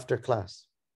do after class?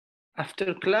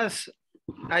 After class,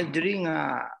 I drink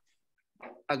a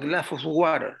glass of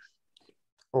water.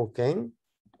 Okay,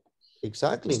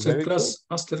 exactly.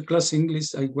 After class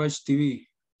English, I watch TV.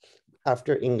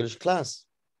 After English class.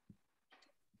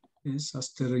 Yes,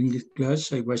 after English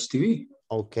class, I watch TV.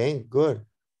 Okay, good.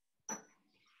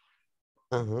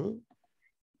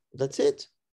 That's it.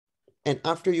 And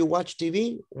after you watch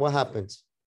TV, what happens?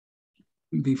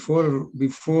 Before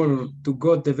to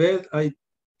go to bed,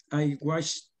 I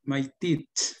wash my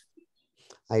teeth.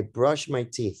 I brush my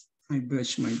teeth. I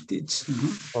brush my teeth.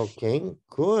 Okay,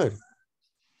 good.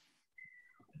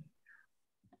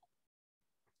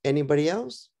 Anybody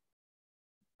else?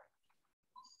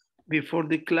 Before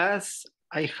the class,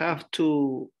 I have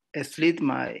to sleep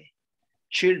my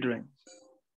children.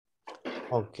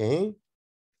 Okay.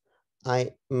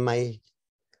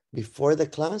 Before the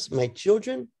class, my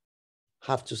children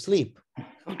have to sleep.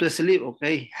 Have to sleep,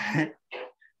 okay.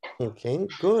 Okay,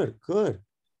 good.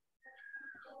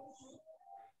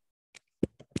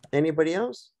 Anybody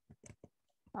else?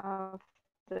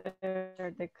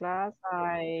 After the class,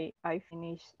 I have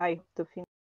to finish.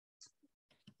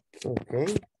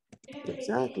 Okay,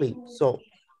 exactly. So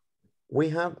we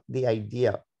have the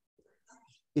idea.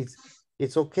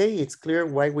 It's okay, it's clear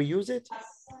why we use it?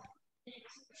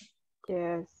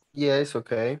 Yes. Yeah, it's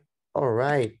okay. All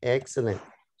right, excellent.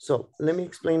 So let me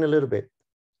explain a little bit.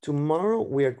 Tomorrow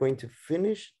we are going to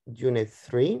finish Unit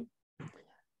 3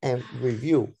 and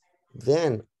review.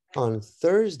 Then on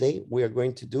Thursday, we are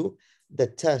going to do the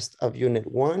test of Unit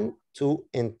 1, 2,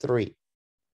 and 3.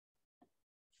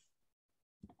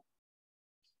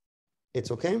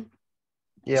 It's okay?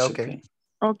 Yeah, okay.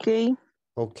 Okay.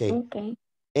 Okay.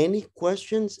 Any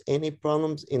questions, any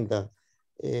problems in the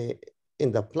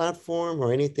platform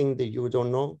or anything that you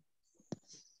don't know?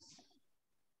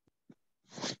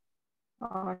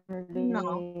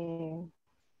 No.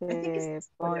 The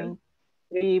point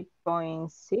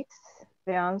 3.6,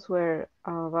 the answer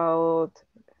about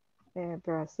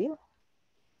Brazil,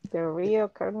 the Rio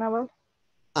Carnival.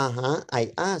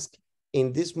 I asked.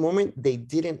 In this moment, they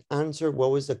didn't answer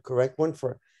what was the correct one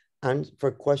for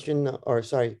question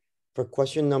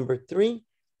number 3.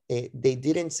 They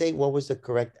didn't say what was the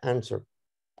correct answer,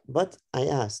 but I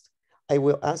asked. I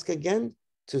will ask again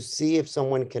to see if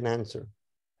someone can answer.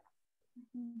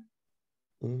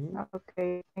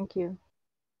 Okay, thank you.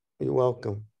 You're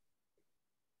welcome.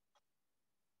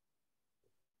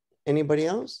 Anybody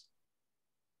else?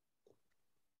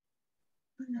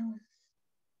 No.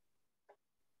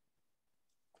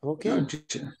 Okay.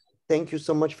 Thank you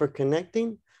so much for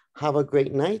connecting. Have a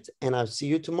great night, and I'll see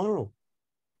you tomorrow.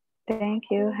 Thank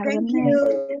you. Have Thank a good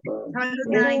you. night. Have a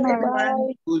good night,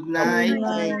 everyone. Good night.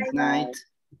 Night.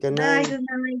 Good night. Good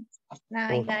night.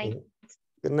 Night. Okay.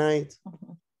 Good night.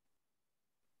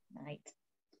 Night.